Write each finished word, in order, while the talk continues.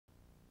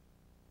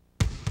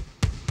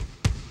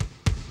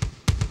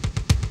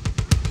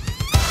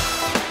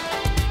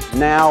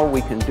Now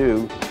we can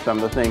do some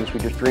of the things we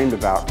just dreamed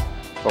about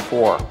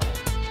before.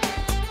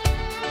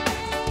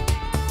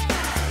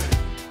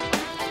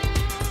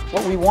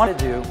 What we want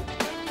to do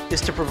is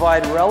to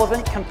provide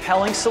relevant,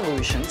 compelling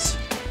solutions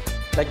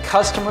that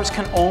customers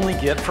can only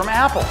get from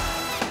Apple.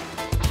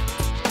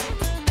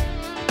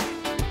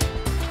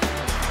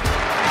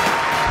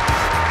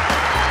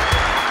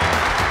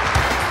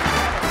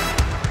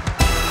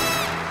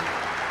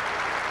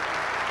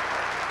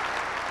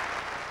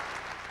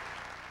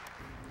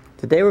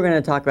 Today we're going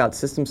to talk about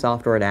system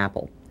software at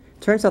Apple.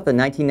 It turns out that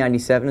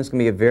 1997 is going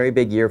to be a very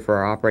big year for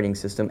our operating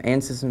system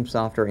and system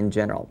software in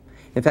general.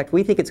 In fact,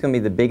 we think it's going to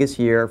be the biggest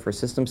year for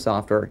system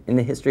software in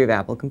the history of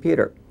Apple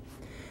Computer.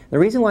 The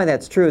reason why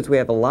that's true is we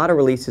have a lot of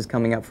releases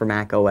coming up for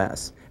Mac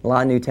OS, a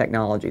lot of new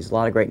technologies, a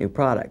lot of great new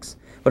products.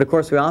 But of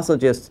course we also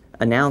just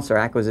announced our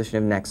acquisition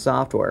of Next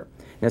Software,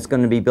 and it's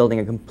going to be building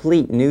a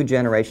complete new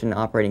generation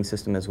operating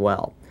system as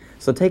well.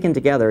 So taken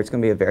together, it's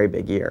going to be a very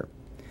big year.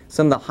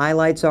 Some of the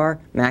highlights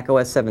are Mac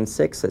OS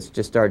 7.6 that's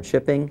just started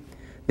shipping,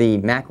 the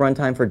Mac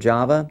runtime for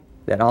Java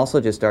that also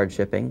just started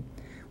shipping.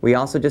 We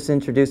also just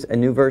introduced a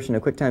new version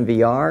of QuickTime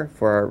VR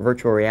for our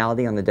virtual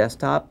reality on the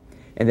desktop.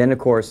 And then, of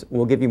course,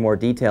 we'll give you more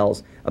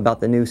details about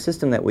the new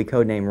system that we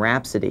codenamed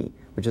Rhapsody,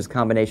 which is a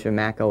combination of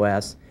Mac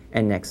OS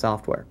and Next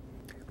Software.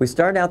 We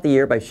started out the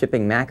year by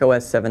shipping Mac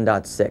OS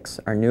 7.6,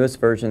 our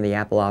newest version of the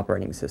Apple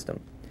operating system.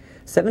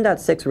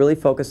 7.6 really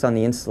focused on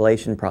the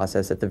installation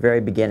process at the very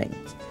beginning.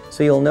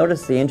 So you'll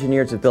notice the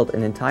engineers have built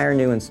an entire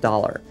new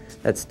installer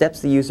that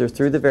steps the user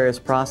through the various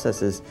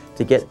processes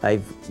to get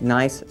a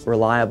nice,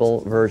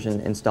 reliable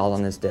version installed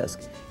on this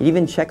disk. It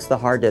even checks the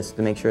hard disk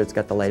to make sure it's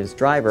got the latest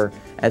driver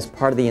as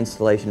part of the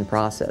installation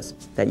process.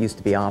 That used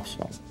to be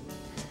optional.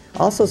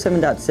 Also,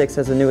 7.6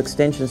 has a new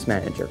extensions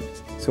manager.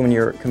 So when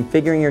you're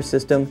configuring your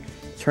system,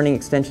 turning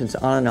extensions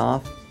on and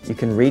off, you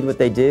can read what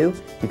they do.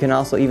 You can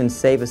also even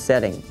save a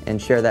setting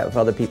and share that with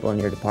other people in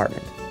your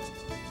department.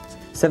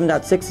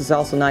 7.6 is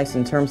also nice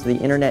in terms of the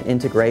internet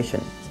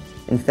integration.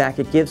 In fact,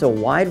 it gives a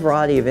wide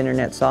variety of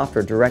internet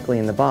software directly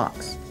in the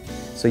box.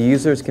 So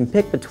users can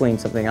pick between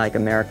something like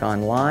America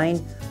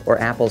Online, or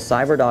Apple's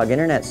CyberDog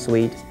Internet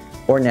Suite,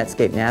 or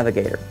Netscape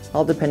Navigator,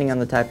 all depending on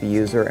the type of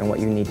user and what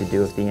you need to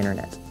do with the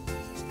internet.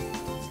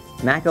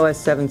 Mac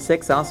OS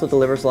 7.6 also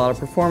delivers a lot of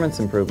performance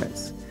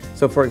improvements.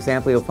 So for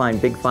example, you'll find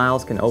big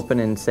files can open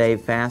and save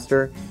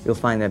faster. You'll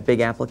find that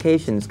big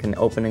applications can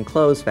open and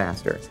close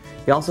faster.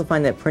 You also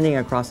find that printing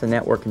across the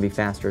network can be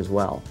faster as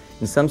well.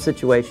 In some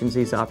situations,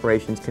 these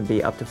operations can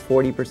be up to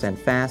 40%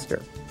 faster.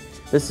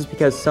 This is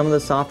because some of the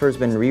software has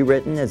been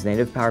rewritten as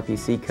native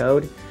PowerPC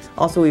code.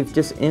 Also, we've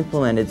just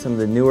implemented some of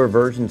the newer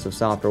versions of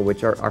software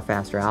which are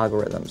faster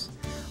algorithms.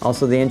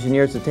 Also, the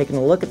engineers have taken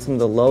a look at some of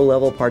the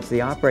low-level parts of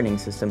the operating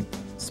system,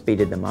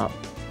 speeded them up.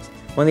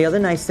 One of the other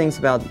nice things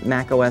about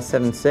Mac OS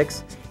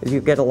 7.6 is you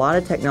get a lot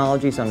of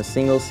technologies on a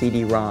single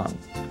CD-ROM.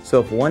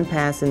 So if one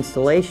pass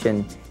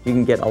installation, you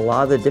can get a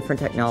lot of the different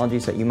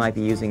technologies that you might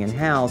be using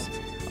in-house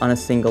on a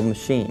single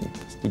machine.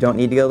 You don't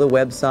need to go to the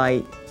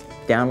website,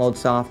 download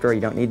software, you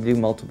don't need to do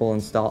multiple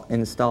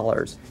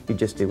installers, you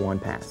just do one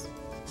pass.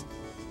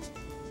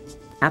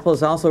 Apple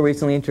has also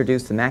recently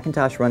introduced the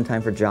Macintosh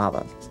runtime for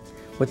Java.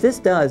 What this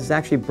does is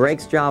actually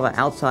breaks Java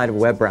outside of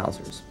web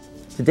browsers.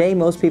 Today,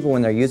 most people,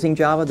 when they're using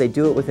Java, they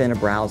do it within a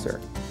browser.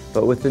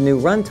 But with the new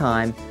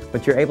runtime,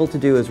 what you're able to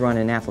do is run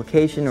an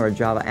application or a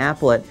Java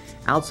applet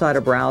outside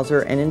a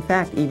browser, and in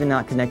fact, even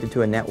not connected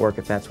to a network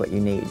if that's what you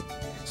need.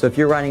 So if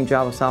you're writing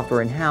Java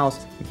software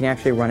in-house, you can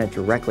actually run it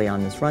directly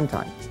on this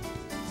runtime.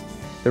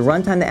 The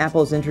runtime that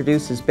Apple has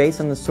introduced is based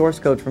on the source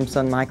code from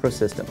Sun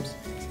Microsystems.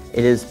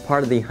 It is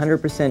part of the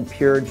 100%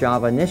 pure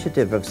Java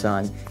initiative of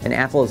Sun, and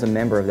Apple is a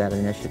member of that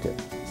initiative.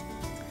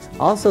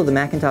 Also, the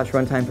Macintosh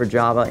runtime for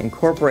Java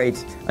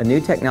incorporates a new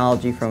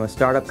technology from a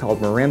startup called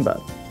Marimba,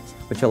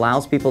 which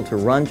allows people to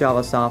run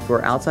Java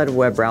software outside of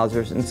web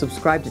browsers and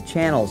subscribe to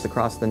channels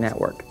across the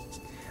network.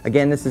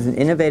 Again, this is an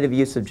innovative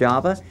use of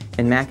Java,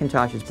 and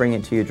Macintosh is bringing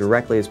it to you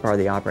directly as part of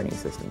the operating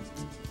system.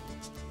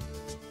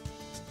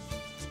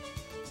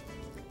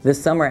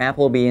 This summer,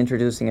 Apple will be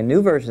introducing a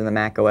new version of the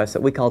Mac OS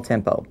that we call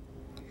Tempo.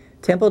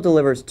 Tempo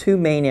delivers two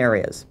main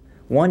areas.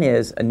 One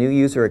is a new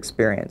user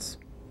experience,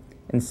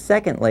 and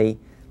secondly,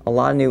 a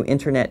lot of new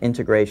internet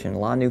integration, a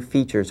lot of new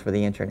features for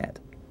the internet.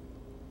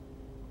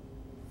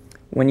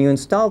 When you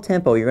install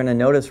Tempo, you're going to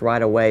notice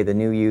right away the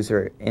new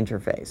user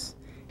interface.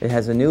 It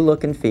has a new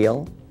look and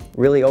feel,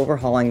 really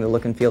overhauling the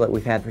look and feel that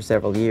we've had for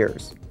several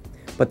years.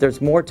 But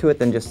there's more to it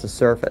than just the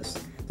surface.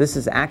 This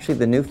is actually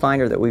the new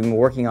Finder that we've been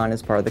working on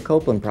as part of the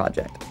Copeland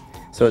project.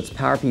 So it's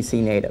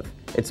PowerPC native.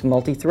 It's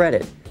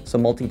multi-threaded, so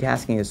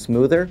multitasking is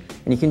smoother,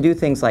 and you can do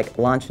things like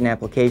launch an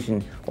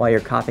application while you're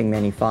copying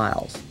many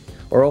files,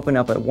 or open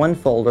up one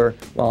folder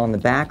while in the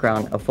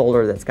background a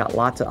folder that's got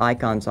lots of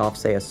icons off,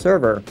 say, a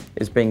server,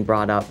 is being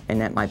brought up,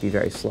 and that might be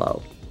very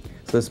slow.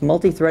 So this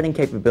multi-threading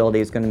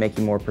capability is going to make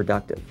you more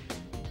productive.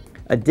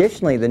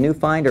 Additionally, the new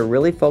Finder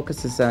really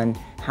focuses on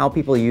how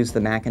people use the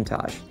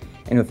Macintosh.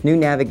 And with new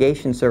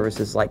navigation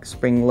services like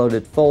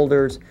spring-loaded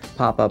folders,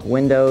 pop-up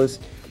windows,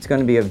 it's going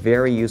to be a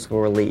very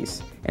useful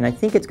release. And I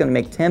think it's going to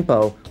make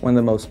Tempo one of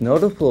the most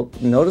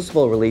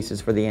noticeable releases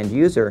for the end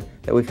user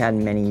that we've had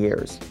in many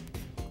years.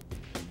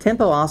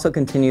 Tempo also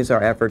continues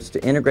our efforts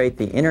to integrate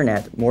the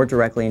Internet more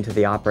directly into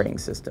the operating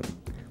system.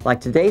 Like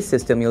today's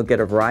system, you'll get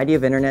a variety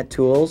of Internet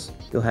tools,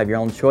 you'll have your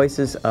own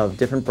choices of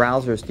different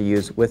browsers to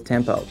use with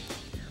Tempo.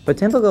 But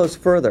Tempo goes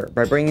further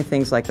by bringing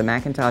things like the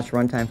Macintosh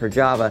runtime for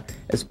Java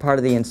as part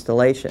of the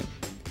installation.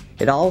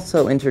 It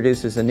also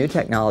introduces a new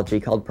technology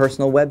called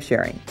personal web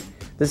sharing.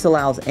 This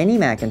allows any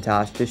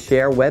Macintosh to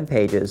share web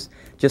pages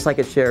just like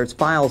it shares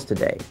files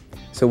today.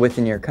 So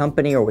within your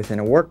company or within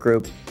a work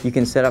group, you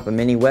can set up a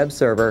mini web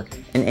server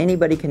and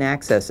anybody can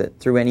access it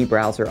through any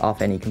browser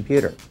off any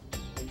computer.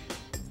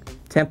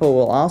 Tempo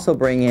will also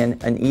bring in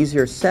an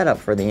easier setup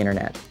for the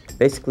Internet,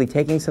 basically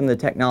taking some of the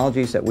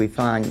technologies that we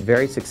find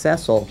very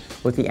successful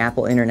with the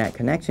Apple Internet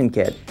Connection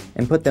Kit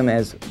and put them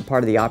as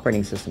part of the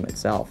operating system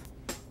itself.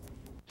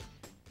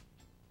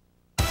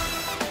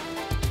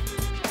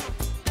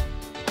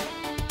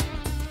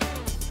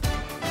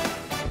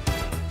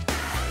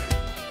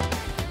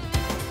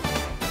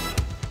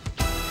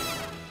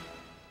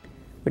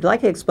 We'd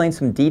like to explain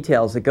some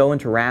details that go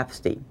into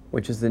Rhapsody,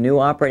 which is the new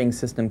operating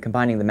system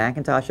combining the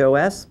Macintosh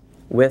OS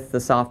with the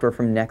software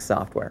from Next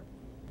Software.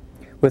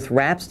 With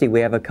Rhapsody, we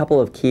have a couple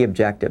of key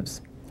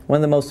objectives. One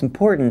of the most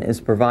important is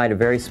to provide a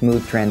very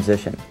smooth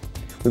transition.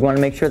 We want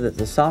to make sure that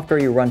the software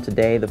you run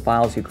today, the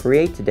files you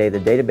create today, the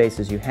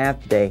databases you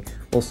have today,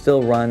 will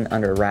still run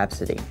under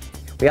Rhapsody.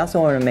 We also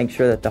want to make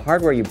sure that the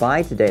hardware you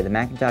buy today, the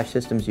Macintosh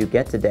systems you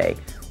get today,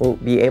 will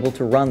be able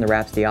to run the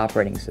Rhapsody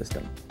operating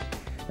system.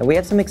 Now, we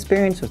have some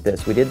experience with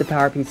this. We did the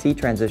PowerPC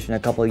transition a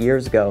couple of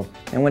years ago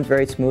and it went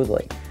very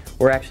smoothly.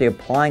 We're actually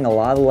applying a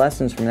lot of the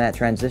lessons from that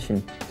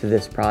transition to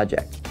this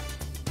project.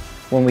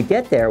 When we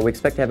get there, we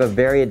expect to have a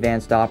very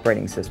advanced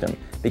operating system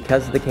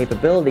because of the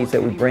capabilities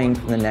that we bring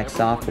from the Next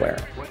software.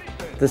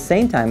 At the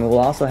same time, we will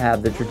also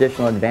have the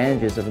traditional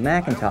advantages of a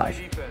Macintosh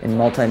in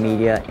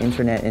multimedia,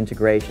 internet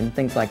integration,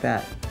 things like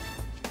that.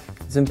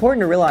 It's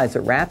important to realize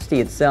that Rhapsody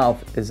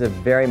itself is a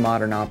very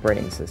modern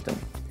operating system.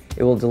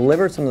 It will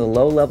deliver some of the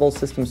low-level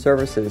system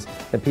services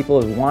that people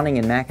have been wanting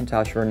in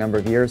Macintosh for a number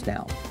of years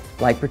now,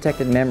 like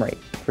protected memory,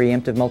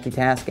 preemptive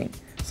multitasking,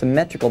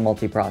 symmetrical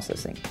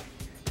multiprocessing.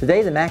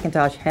 Today the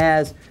Macintosh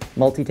has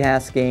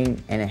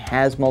multitasking and it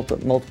has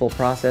multiple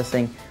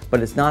processing,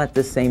 but it's not at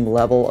the same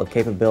level of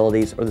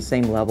capabilities or the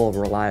same level of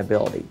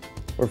reliability.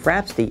 With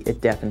Rhapsody,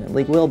 it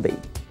definitely will be.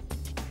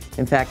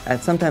 In fact,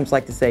 I'd sometimes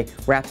like to say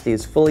Rhapsody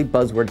is fully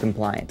buzzword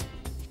compliant.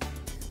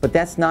 But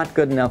that's not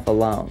good enough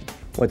alone.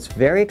 What's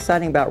very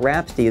exciting about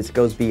Rhapsody is it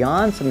goes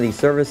beyond some of these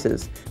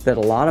services that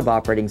a lot of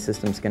operating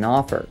systems can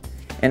offer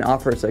and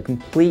offers a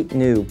complete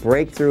new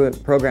breakthrough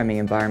programming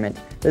environment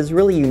that is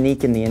really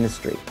unique in the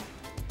industry.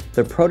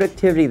 The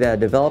productivity that a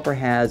developer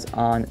has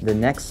on the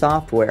Next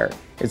software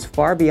is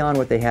far beyond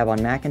what they have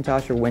on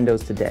Macintosh or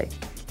Windows today.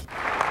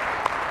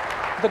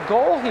 The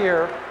goal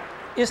here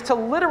is to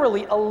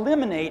literally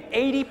eliminate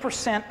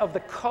 80% of the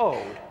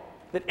code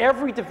that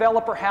every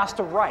developer has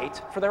to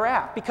write for their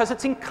app because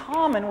it's in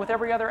common with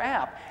every other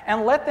app,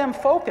 and let them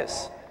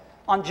focus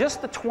on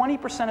just the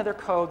 20% of their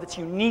code that's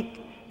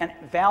unique and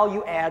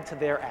value add to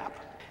their app.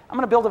 I'm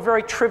going to build a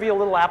very trivial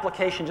little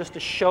application just to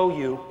show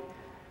you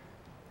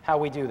how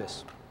we do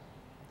this.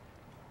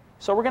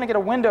 So we're going to get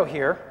a window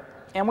here,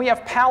 and we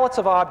have palettes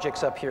of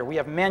objects up here. We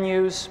have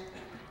menus,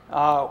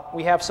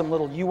 we have some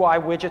little UI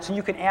widgets, and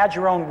you can add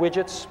your own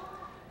widgets.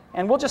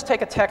 And we'll just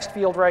take a text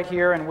field right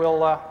here, and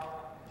we'll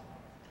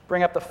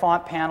bring up the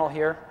font panel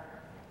here,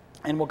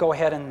 and we'll go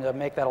ahead and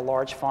make that a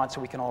large font so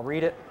we can all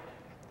read it.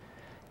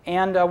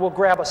 And we'll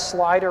grab a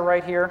slider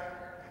right here,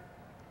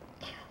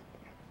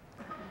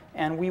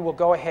 and we will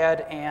go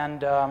ahead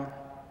and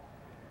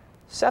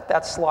set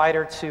that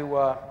slider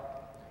to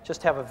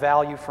just have a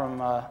value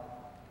from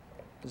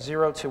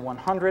 0 to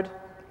 100.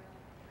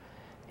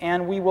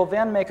 And we will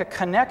then make a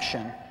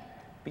connection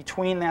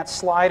between that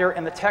slider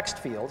and the text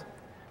field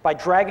by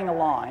dragging a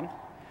line.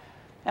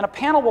 And a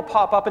panel will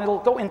pop up and it'll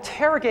go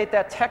interrogate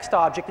that text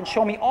object and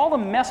show me all the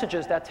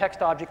messages that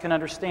text object can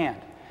understand.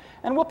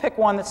 And we'll pick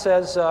one that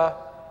says,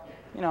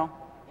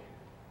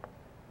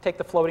 take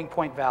the floating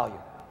point value.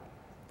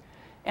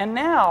 And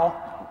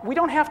now, we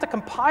don't have to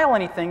compile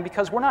anything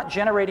because we're not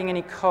generating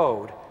any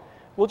code.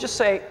 We'll just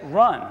say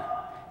run,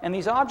 and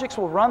these objects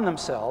will run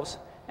themselves.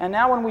 And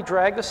now when we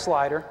drag the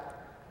slider,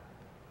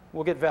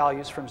 we'll get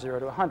values from 0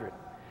 to 100.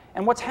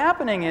 And what's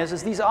happening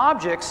is these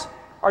objects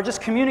are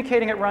just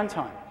communicating at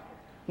runtime.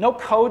 No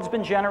code's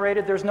been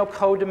generated, there's no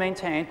code to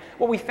maintain.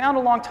 What we found a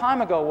long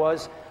time ago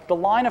was the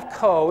line of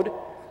code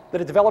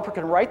that a developer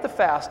can write the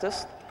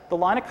fastest, the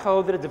line of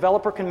code that a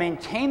developer can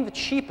maintain the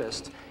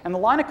cheapest, and the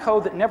line of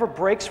code that never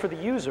breaks for the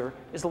user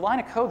is the line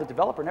of code the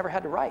developer never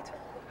had to write.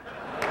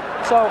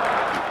 So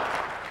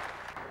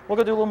we'll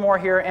go do a little more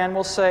here, and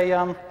we'll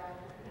say,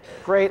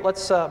 great,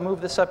 let's move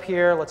this up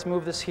here, let's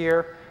move this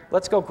here.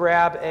 Let's go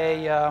grab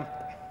a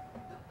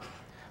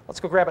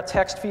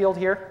text field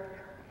here.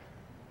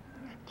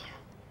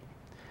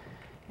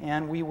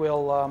 And we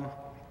will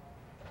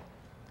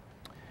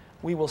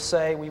we will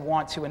say we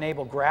want to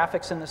enable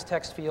graphics in this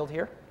text field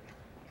here.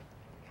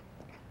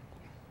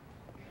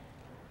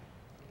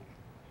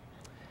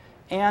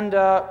 And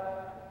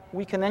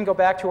we can then go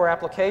back to our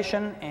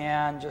application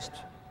and just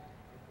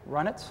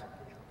run it.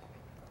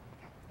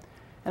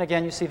 And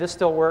again, you see this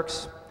still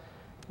works.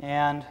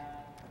 And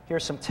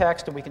here's some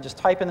text, and we can just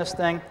type in this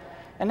thing.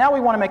 And now we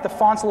want to make the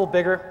fonts a little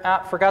bigger.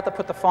 Forgot to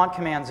put the font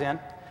commands in.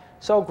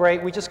 So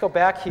great, we just go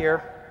back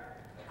here,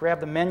 grab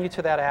the menu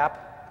to that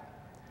app,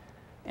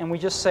 and we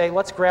just say,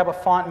 let's grab a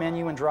font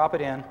menu and drop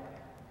it in.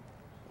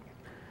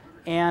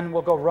 And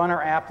we'll go run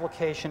our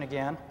application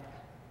again.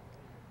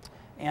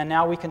 And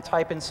now we can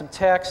type in some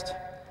text,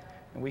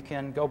 and we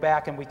can go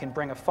back and we can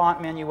bring a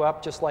font menu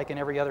up, just like in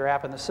every other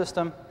app in the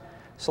system.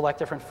 Select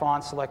different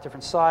fonts, select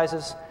different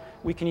sizes.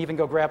 We can even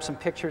go grab some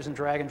pictures and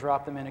drag and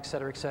drop them in, et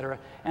cetera, et cetera.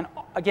 And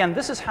again,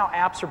 this is how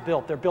apps are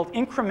built. They're built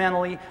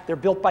incrementally, they're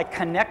built by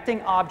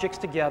connecting objects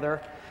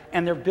together,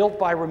 and they're built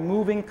by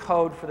removing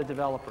code for the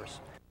developers.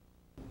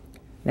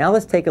 Now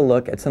let's take a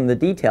look at some of the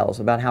details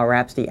about how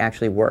Rhapsody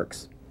actually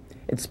works.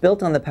 It's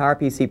built on the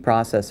PowerPC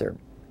processor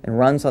and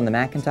runs on the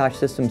Macintosh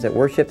systems that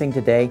we're shipping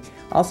today,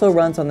 also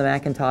runs on the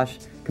Macintosh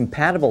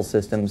compatible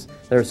systems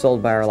that are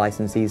sold by our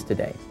licensees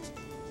today.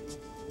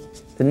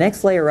 The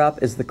next layer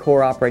up is the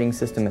core operating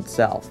system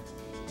itself.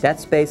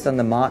 That's based on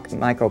the Mach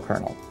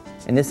microkernel,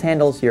 and this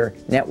handles your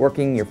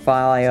networking, your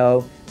file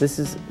I/O.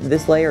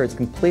 This layer is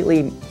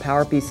completely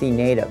PowerPC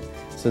native,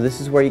 so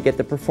this is where you get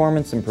the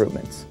performance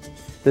improvements.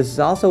 This is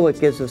also what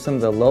gives us some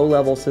of the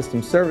low-level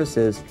system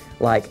services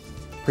like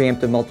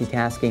preemptive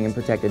multitasking and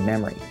protected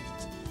memory.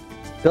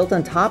 Built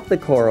on top of the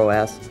Core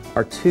OS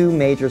are two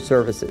major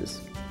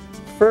services.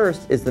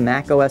 First is the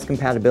Mac OS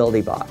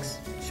compatibility box,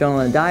 shown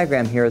on the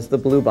diagram here as the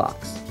blue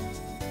box.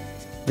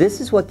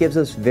 This is what gives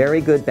us very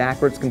good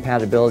backwards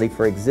compatibility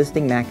for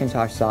existing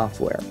Macintosh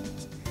software.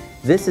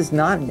 This is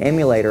not an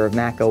emulator of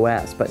Mac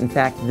OS, but in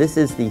fact this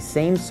is the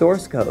same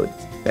source code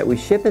that we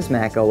ship as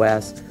Mac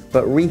OS,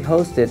 but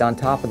rehosted on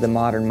top of the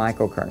modern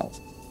microkernel.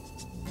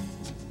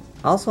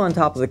 Also on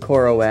top of the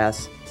Core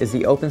OS is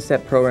the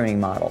OpenStep programming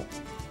model,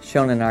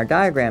 shown in our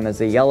diagram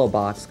as a yellow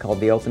box called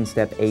the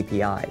OpenStep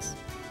APIs.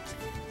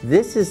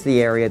 This is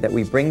the area that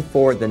we bring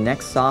forward the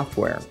next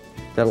software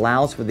that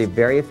allows for the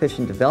very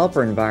efficient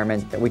developer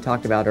environment that we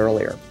talked about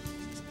earlier.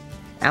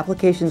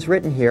 Applications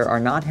written here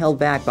are not held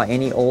back by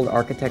any old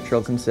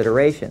architectural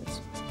considerations.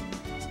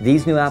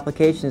 These new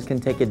applications can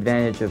take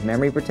advantage of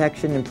memory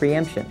protection and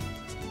preemption.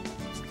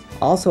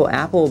 Also,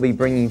 Apple will be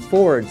bringing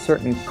forward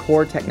certain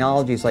core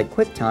technologies like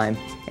QuickTime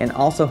and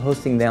also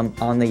hosting them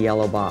on the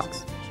yellow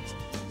box.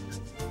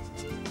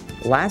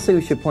 Lastly,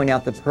 we should point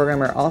out the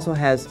programmer also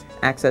has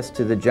access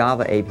to the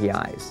Java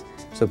APIs,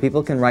 so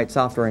people can write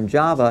software in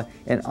Java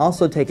and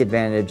also take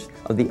advantage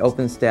of the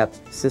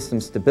OpenStep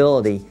system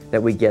stability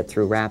that we get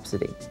through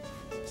Rhapsody.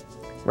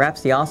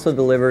 Rhapsody also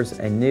delivers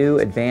a new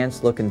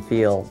advanced look and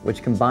feel,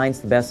 which combines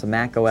the best of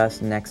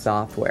macOS and Next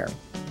software.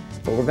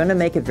 But we're going to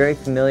make it very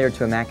familiar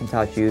to a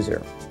Macintosh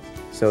user.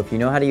 So if you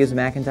know how to use a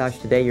Macintosh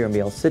today, you're going to be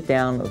able to sit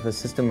down with a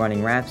system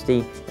running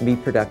Rhapsody and be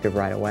productive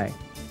right away.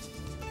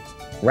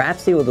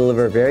 Rhapsody will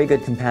deliver very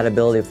good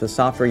compatibility with the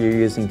software you're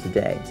using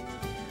today.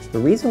 The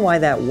reason why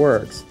that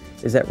works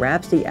is that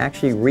Rhapsody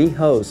actually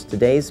rehosts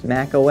today's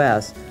Mac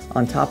OS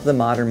on top of the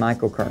modern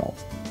microkernel.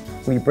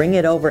 We bring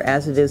it over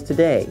as it is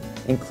today,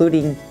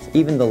 including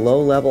even the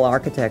low-level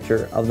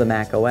architecture of the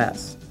Mac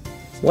OS.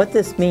 What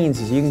this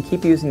means is you can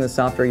keep using the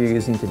software you're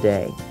using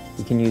today.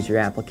 You can use your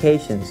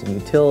applications and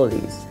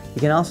utilities.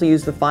 You can also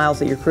use the files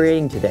that you're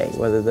creating today,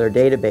 whether they're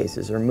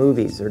databases or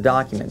movies or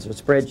documents or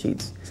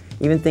spreadsheets.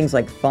 Even things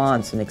like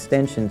fonts and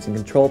extensions and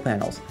control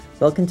panels,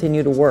 they'll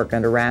continue to work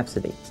under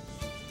Rhapsody.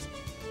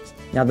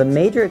 Now, the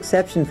major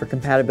exception for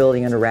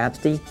compatibility under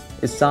Rhapsody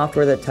is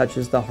software that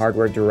touches the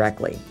hardware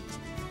directly.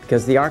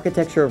 Because the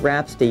architecture of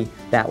Rhapsody,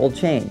 that will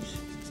change.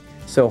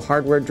 So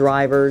hardware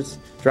drivers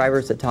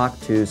that talk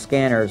to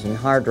scanners and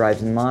hard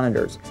drives and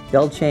monitors,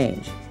 they'll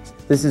change.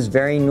 This is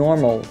very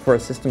normal for a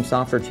system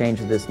software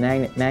change of this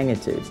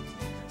magnitude.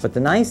 But the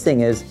nice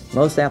thing is,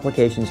 most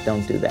applications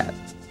don't do that.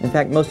 In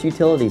fact, most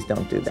utilities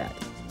don't do that.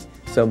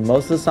 So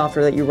most of the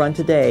software that you run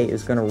today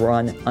is going to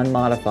run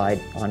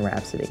unmodified on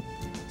Rhapsody.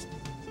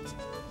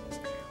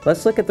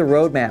 Let's look at the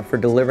roadmap for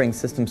delivering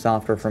system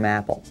software from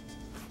Apple.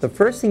 The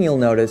first thing you'll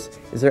notice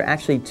is there are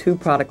actually two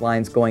product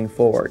lines going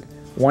forward.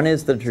 One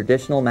is the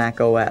traditional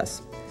Mac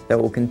OS that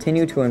will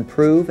continue to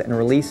improve and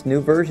release new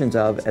versions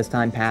of as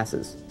time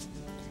passes.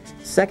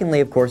 Secondly,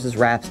 of course, is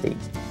Rhapsody,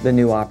 the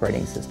new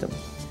operating system.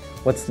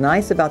 What's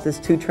nice about this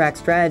two-track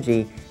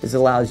strategy is it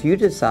allows you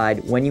to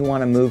decide when you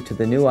want to move to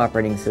the new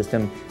operating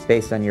system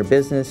based on your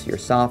business, your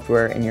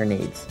software, and your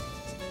needs.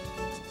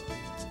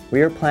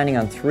 We are planning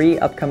on 3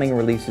 upcoming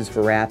releases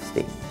for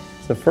Rhapsody.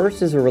 The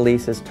first is a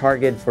release that's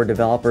targeted for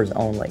developers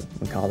only.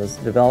 We call this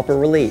a developer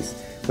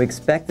release. We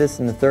expect this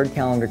in the 3rd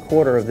calendar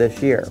quarter of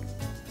this year.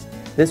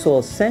 This will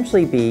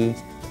essentially be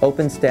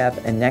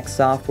OpenStep and Next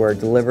software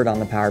delivered on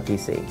the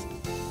PowerPC.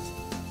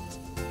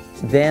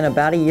 Then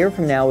about a year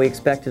from now, we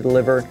expect to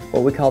deliver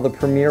what we call the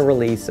premier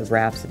release of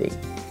Rhapsody.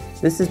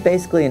 This is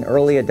basically an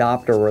early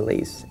adopter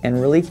release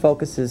and really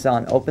focuses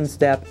on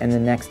OpenStep and the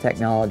next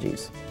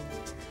technologies.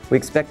 We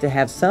expect to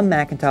have some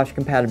Macintosh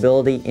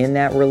compatibility in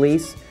that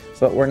release,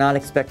 but we're not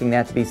expecting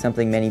that to be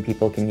something many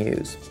people can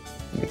use.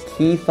 The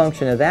key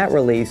function of that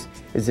release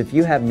is if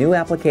you have new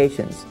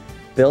applications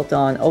built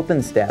on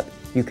OpenStep,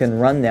 you can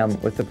run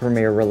them with the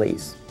Premier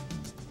release.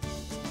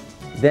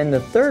 Then the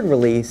third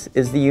release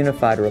is the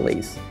Unified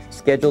release,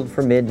 scheduled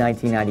for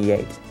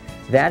mid-1998.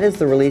 That is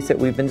the release that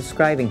we've been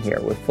describing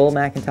here, with full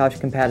Macintosh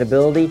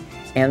compatibility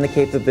and the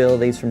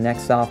capabilities from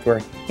Next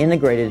Software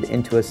integrated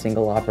into a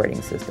single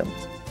operating system.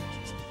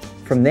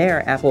 From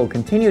there, Apple will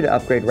continue to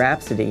upgrade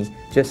Rhapsody,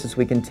 just as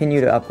we continue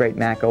to upgrade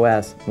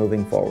macOS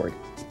moving forward.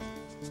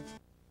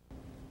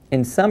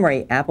 In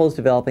summary, Apple is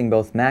developing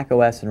both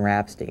macOS and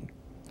Rhapsody.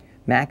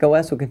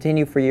 macOS will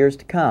continue for years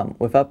to come,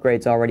 with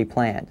upgrades already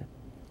planned.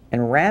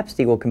 And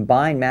Rhapsody will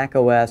combine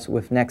macOS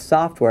with Next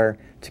Software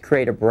to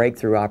create a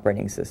breakthrough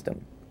operating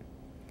system.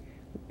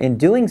 In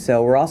doing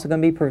so, we're also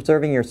going to be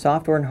preserving your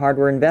software and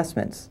hardware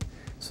investments,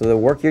 so the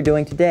work you're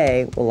doing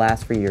today will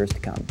last for years to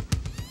come.